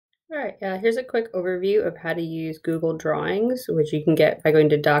All right, here's a quick overview of how to use Google Drawings, which you can get by going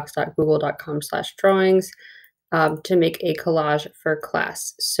to docs.google.com/drawings to make a collage for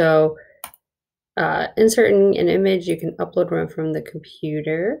class. So inserting an image, you can upload one from the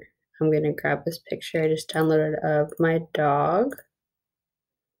computer. I'm going to grab this picture I just downloaded of my dog.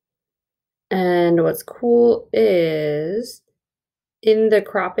 And what's cool is in the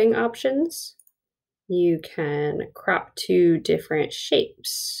cropping options, you can crop to different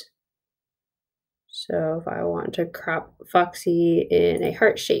shapes. So if I want to crop Foxy in a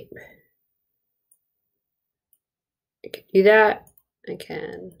heart shape, I can do that. I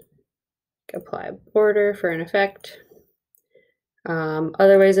can apply a border for an effect.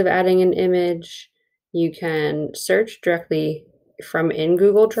 Other ways of adding an image, you can search directly from in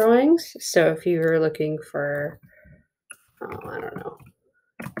Google Drawings. So if you're looking for, I don't know.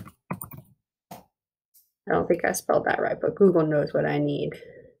 I don't think I spelled that right, but Google knows what I need.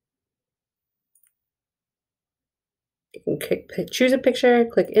 You can choose a picture,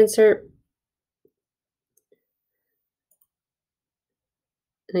 click insert.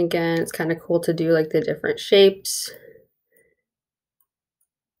 And again, it's kind of cool to do like the different shapes.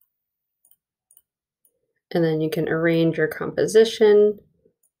 And then you can arrange your composition.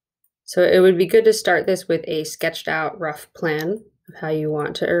 So it would be good to start this with a sketched out rough plan of how you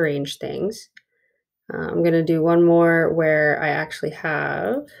want to arrange things. I'm going to do one more where I actually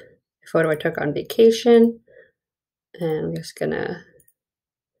have a photo I took on vacation. And I'm just going to,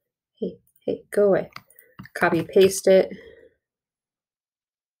 hey, go away. Copy paste it.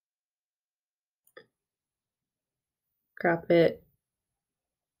 Crop it.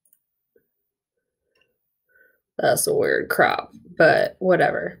 That's a weird crop, but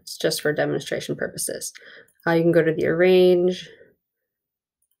whatever. It's just for demonstration purposes. You can go to the arrange,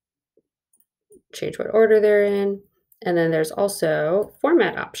 change what order they're in, and then there's also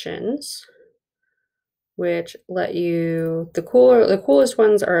format options, which let you, the coolest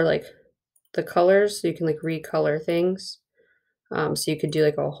ones are like the colors, so you can like recolor things. So you could do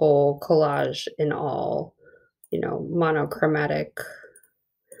like a whole collage in all, monochromatic,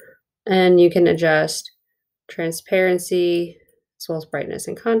 and you can adjust transparency as well as brightness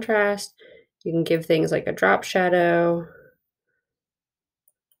and contrast. You can give things like a drop shadow.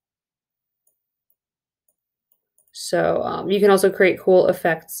 So you can also create cool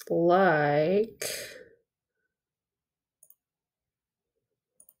effects like,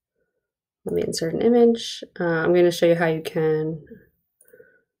 let me insert an image. I'm going to show you how you can,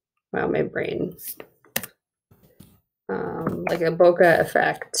 wow, my brain, like a bokeh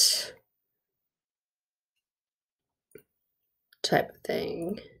effect type of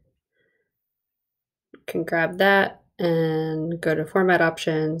thing. You can grab that and go to format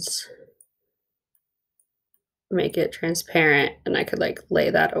options, make it transparent, and I could like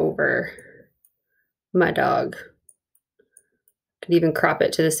lay that over my dog. Could even crop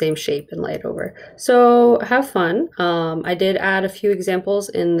it to the same shape and lay it over. So have fun. I did add a few examples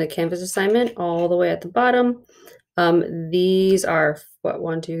in the Canvas assignment all the way at the bottom. These are what,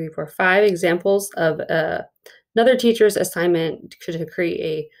 1, 2, 3, 4, 5 examples of another teacher's assignment to create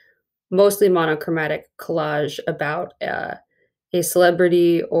a mostly monochromatic collage about a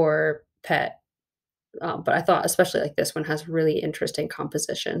celebrity or pet. But I thought especially like this one has really interesting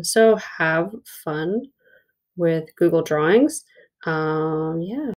composition. So have fun with Google Drawings. Yeah.